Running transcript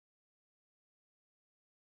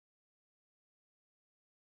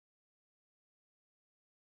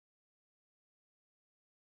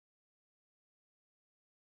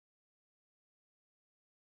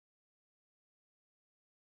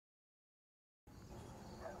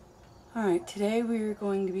Alright, today we're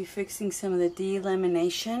going to be fixing some of the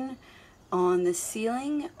delamination on the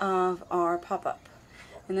ceiling of our pop-up.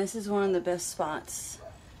 And this is one of the best spots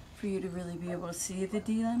for you to really be able to see the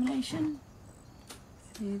delamination.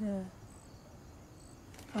 See the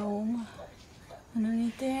foam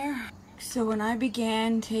underneath there. So when I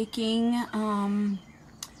began taking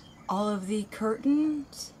all of the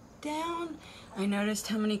curtains down, I noticed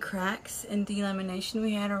how many cracks and delamination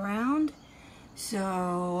we had around.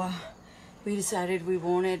 So we decided we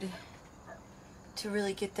wanted to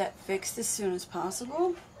really get that fixed as soon as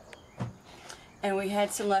possible. And we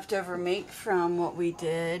had some leftover meat from what we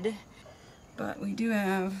did, but we do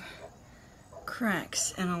have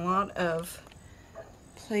cracks in a lot of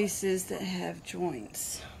places that have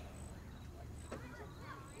joints.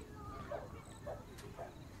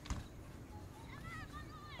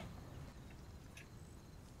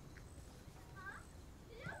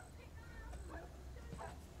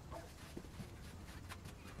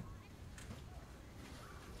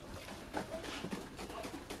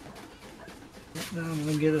 Now I'm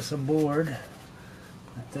going to get us a board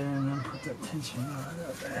right there and then put that tension rod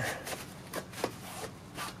up there.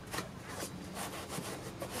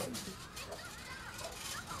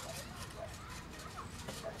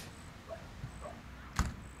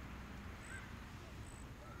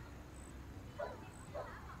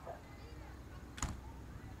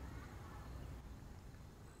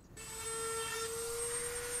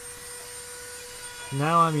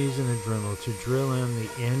 Now I'm using a Dremel to drill in the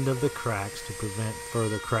end of the cracks to prevent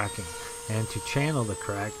further cracking and to channel the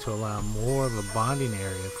crack to allow more of a bonding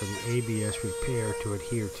area for the ABS repair to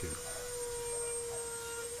adhere to.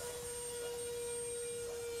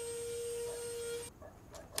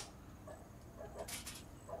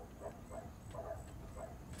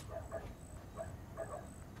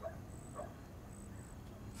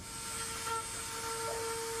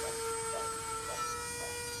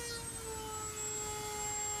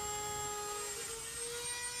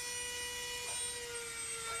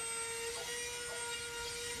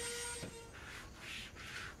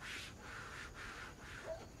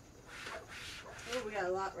 Oh, we got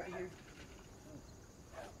a lot right here.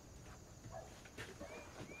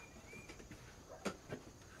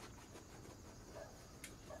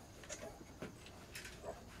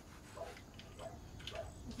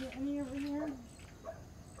 Is there any over here?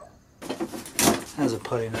 That's a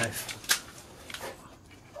putty knife.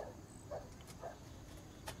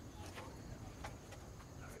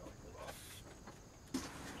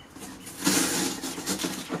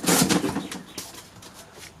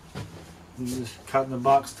 I'm just cutting the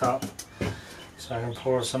box top so I can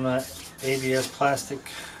pour some of that ABS plastic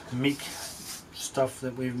meat stuff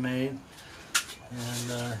that we've made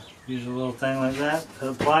and use a little thing like that to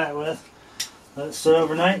apply it with. Let it sit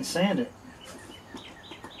overnight and sand it.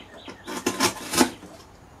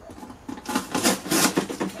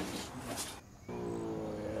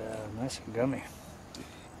 Oh yeah, nice and gummy.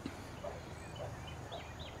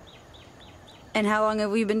 And how long have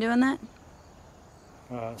we been doing that?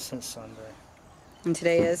 Since Sunday. And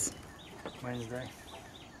today is? Wednesday.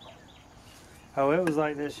 Oh, it was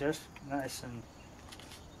like this, just nice and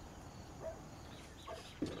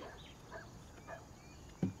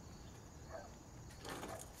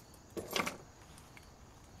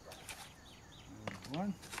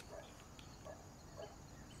one.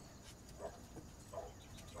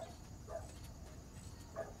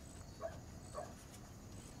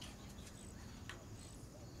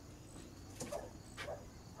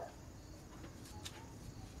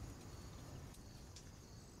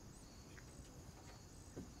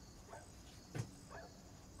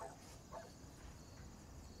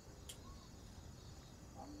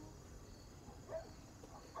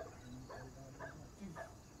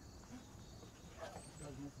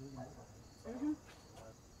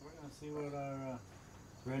 We're gonna see what our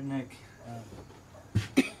redneck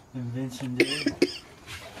invention did.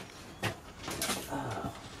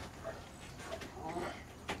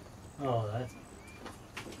 Oh, that's,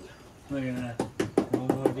 look at that. One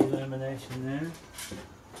more delamination there.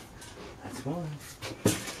 That's one.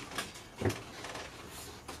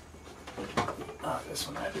 Oh, this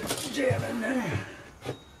one I just jam in there.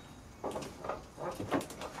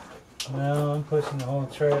 No, I'm pushing the whole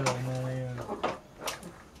trailer now.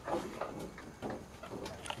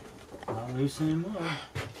 Not loose anymore.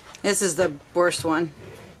 This is the worst one.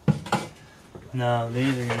 No,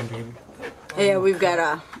 these are going to be... Yeah, we've got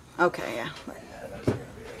a... Okay, yeah. Yeah, those are going to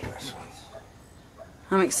be the worst ones.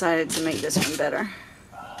 I'm excited to make this one better.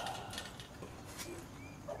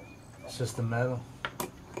 It's just the metal.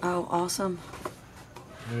 Oh, awesome.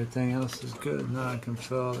 Everything else is good. Now I can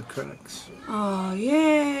fill all the cracks. Oh,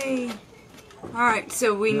 yay! Alright,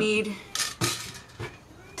 so we need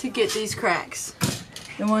to get these cracks.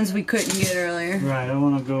 The ones we couldn't get earlier. Right, I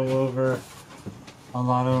want to go over a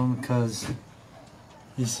lot of them because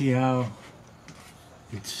you see how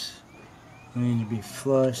it's going to be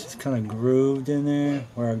flush. It's kind of grooved in there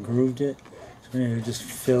where I grooved it. So we need to just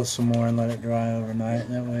fill some more and let it dry overnight.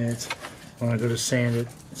 That way it's, when I go to sand it,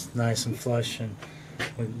 it's nice and flush. And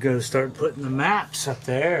we go to start putting the maps up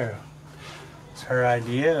there. It's her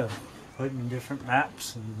idea of putting different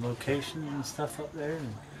maps and locations and stuff up there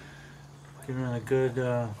and giving it a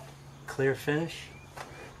good clear finish.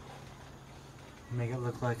 Make it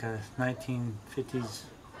look like a 1950s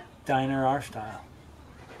diner art style.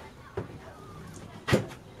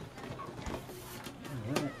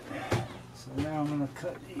 Alright, so now I'm going to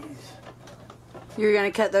cut these. You're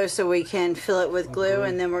going to cut those so we can fill it with glue,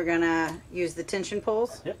 and then we're going to use the tension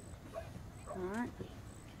poles? Yep. Alright.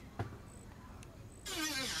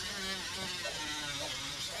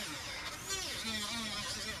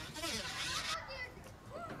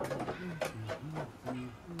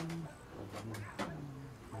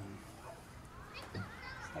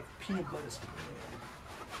 It's like peanut butter.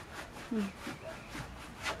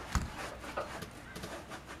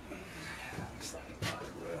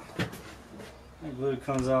 The glue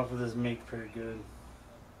comes off with this meat pretty good.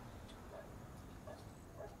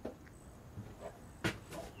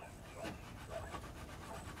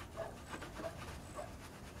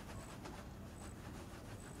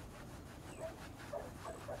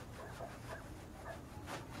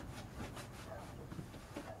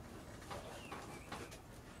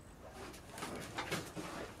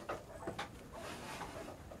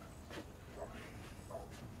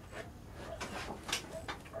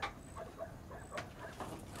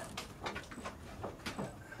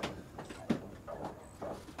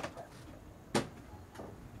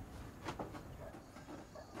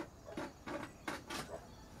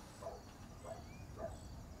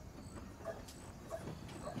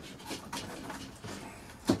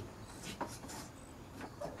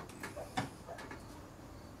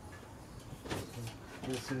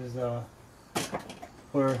 This is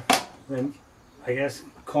where they, I guess,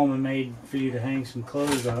 Coleman made for you to hang some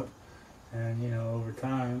clothes up, and you know, over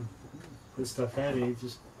time, put stuff heavy, it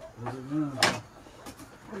just doesn't move.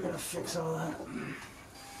 We gotta fix all that.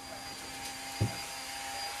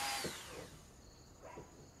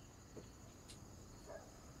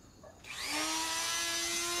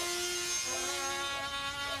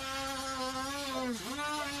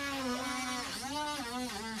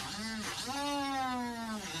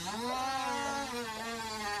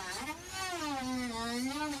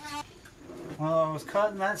 Well, I was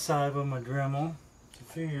cutting that side with my Dremel. It's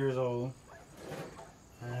a few years old.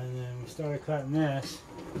 And then we started cutting this.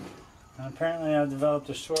 And apparently I developed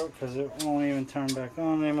a short because it won't even turn back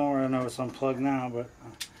on anymore. I know it's unplugged now, but I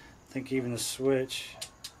think even the switch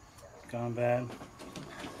has gone bad.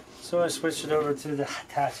 So I switched it over to the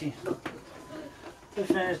Hitachi to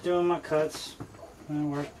finish doing my cuts. And it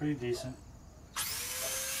worked pretty decent.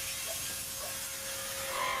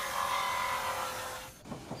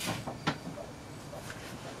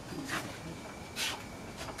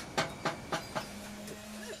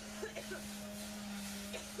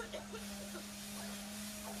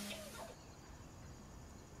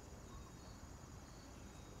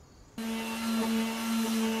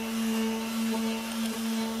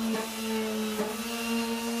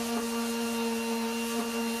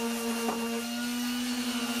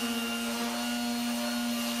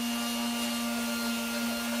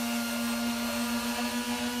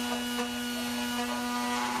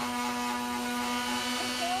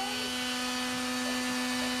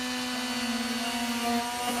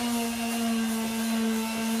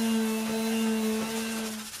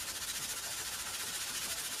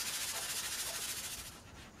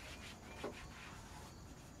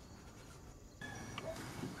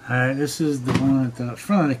 Alright, this is the one at the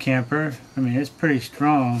front of the camper. I mean, it's pretty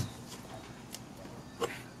strong.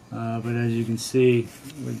 But as you can see,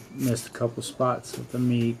 we missed a couple spots with the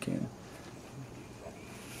meek and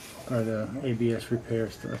or the ABS repair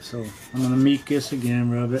stuff. So I'm going to meek this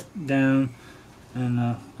again, rub it down, and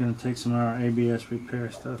I'm going to take some of our ABS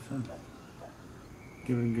repair stuff and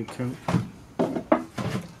give it a good coat.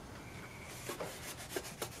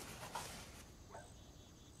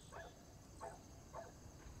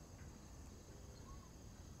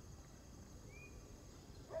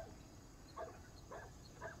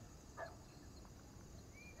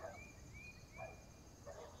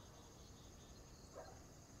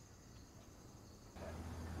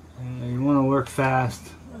 You want to work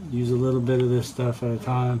fast. use a little bit of this stuff at a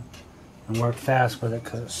time and work fast with it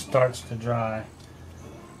because it starts to dry.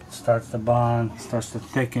 It starts to bond, starts to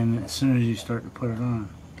thicken as soon as you start to put it on.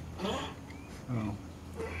 So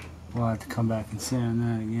we'll have to come back and sand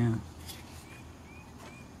that again.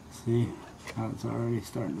 See how it's already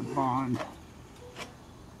starting to bond.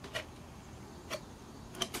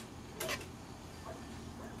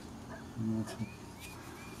 And that's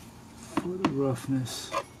for the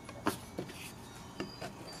roughness.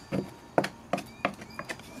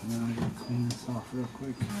 Now I gotta clean this off real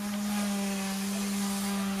quick.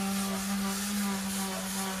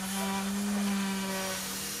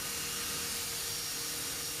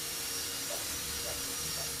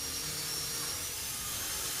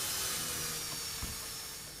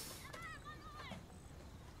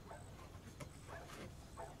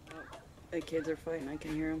 The kids are fighting, I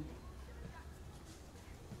can hear them.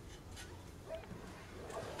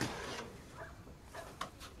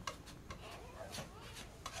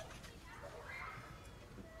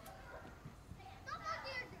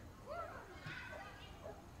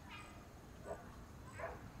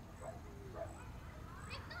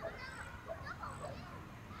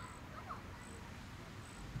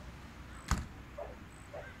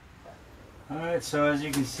 Alright, so as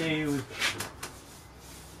you can see,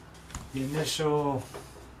 the initial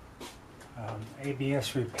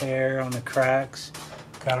ABS repair on the cracks,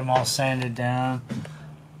 got them all sanded down.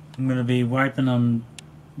 I'm going to be wiping them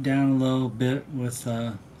down a little bit with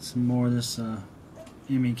some more of this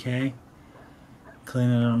MEK,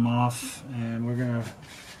 cleaning them off, and we're going to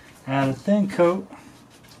add a thin coat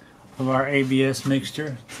of our ABS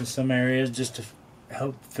mixture to some areas just to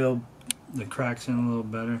help fill the cracks in a little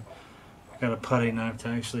better. Got a putty knife to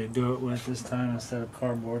actually do it with this time instead of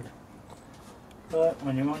cardboard. But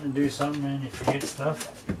when you want to do something and you forget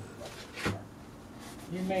stuff,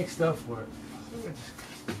 you make stuff work. So we're just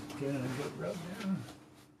getting a good rub down.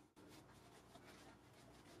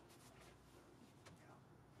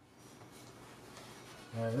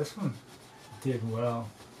 Yeah, this one did well.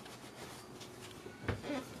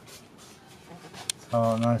 It's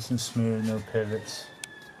all nice and smooth, no pivots.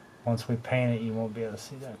 Once we paint it, you won't be able to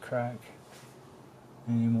see that crack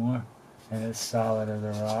anymore, and it's solid as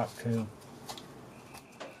a rock too.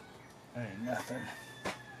 Ain't nothing.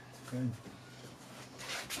 Good.